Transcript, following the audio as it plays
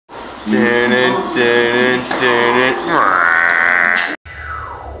Good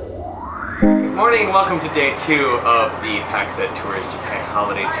morning, welcome to day 2 of the PacSet Tours Japan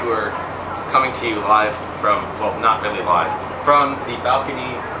Holiday Tour. Coming to you live from, well, not really live, from the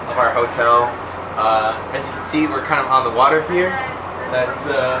balcony of our hotel. As you can see, we're kind of on the water here. That's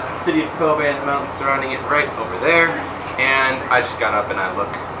the city of Kobe and the mountains surrounding it right over there. And I just got up and I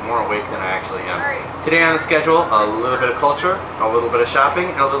look more awake than I actually am. Today on the schedule, a little bit of culture, a little bit of shopping,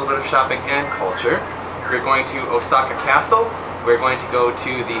 and a little bit of shopping and culture. We're going to Osaka Castle. We're going to go to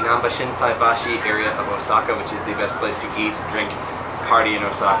the Namba Shinsaibashi area of Osaka, which is the best place to eat, drink, party in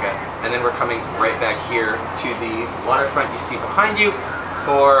Osaka. And then we're coming right back here to the waterfront you see behind you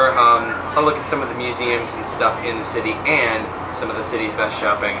for a look at some of the museums and stuff in the city and some of the city's best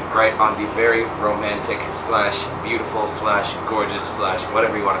shopping right on the very romantic slash beautiful slash gorgeous slash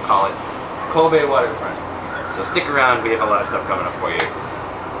whatever you want to call it, Kobe waterfront. So stick around, we have a lot of stuff coming up for you.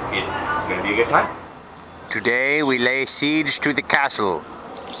 It's gonna be a good time. Today we lay siege to the castle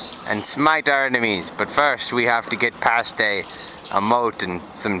and smite our enemies, but first we have to get past a moat and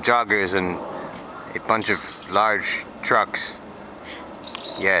some joggers and a bunch of large trucks.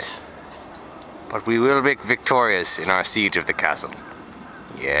 Yes, but we will be victorious in our siege of the castle.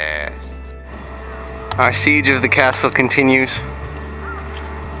 Yes. Our siege of the castle continues.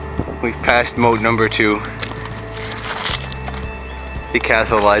 We've passed mode number 2. The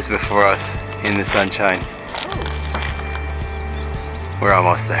castle lies before us in the sunshine. We're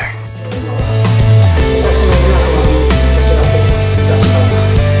almost there.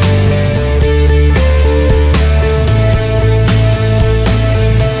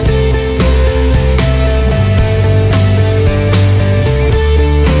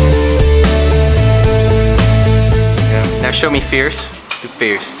 Show me fierce. Do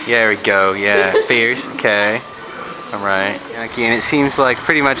fierce. Yeah, there we go. Yeah, fierce. Okay. Alright. And it seems like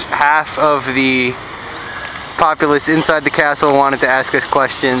pretty much half of the populace inside the castle wanted to ask us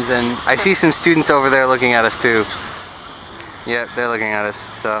questions, and I see some students over there looking at us too. Yep, they're looking at us,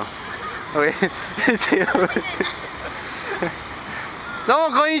 so. Wait. Domo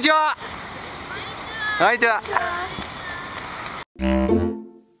konnichiwa! Konnichiwa!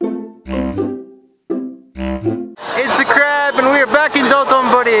 It's a crab, and we are back in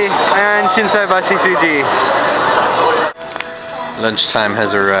Dotonbori and Shinsaibashi Suji. Lunchtime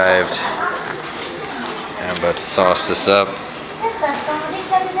has arrived. I'm about to sauce this up.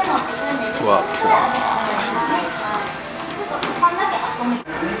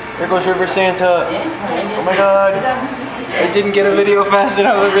 There goes River Santa. Oh my god. I didn't get a video fast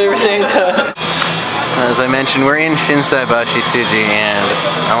enough of River Santa. As I mentioned, we're in Shinsaibashi Suji, and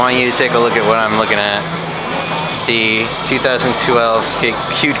I want you to take a look at what I'm looking at. The 2012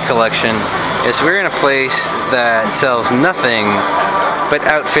 Cute Collection. Yes, we're in a place that sells nothing but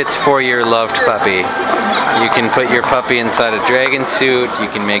outfits for your loved puppy. You can put your puppy inside a dragon suit, you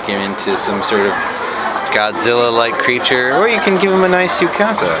can make him into some sort of Godzilla-like creature, or you can give him a nice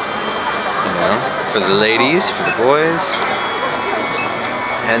yukata. You know, for the ladies, for the boys.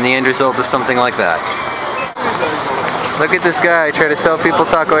 And the end result is something like that. Look at this guy try to sell people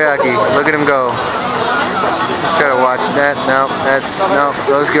takoyaki. Look at him go. Try to watch that. No, that's no.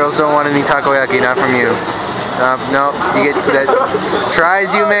 Those girls don't want any takoyaki. Not from you. No, you get that. Try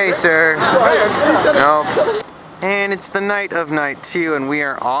as you may, sir. No. And it's the night of night 2, and we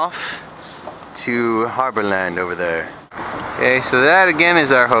are off to Harborland over there. Okay, so that again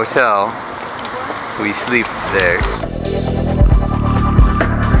is our hotel. We sleep there.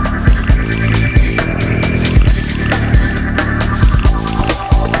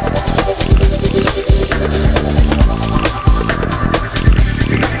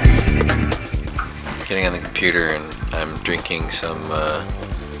 Getting on the computer and I'm drinking some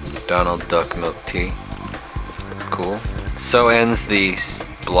Donald Duck milk tea. That's cool. So ends the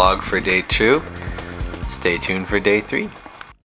blog for day 2. Stay tuned for day 3.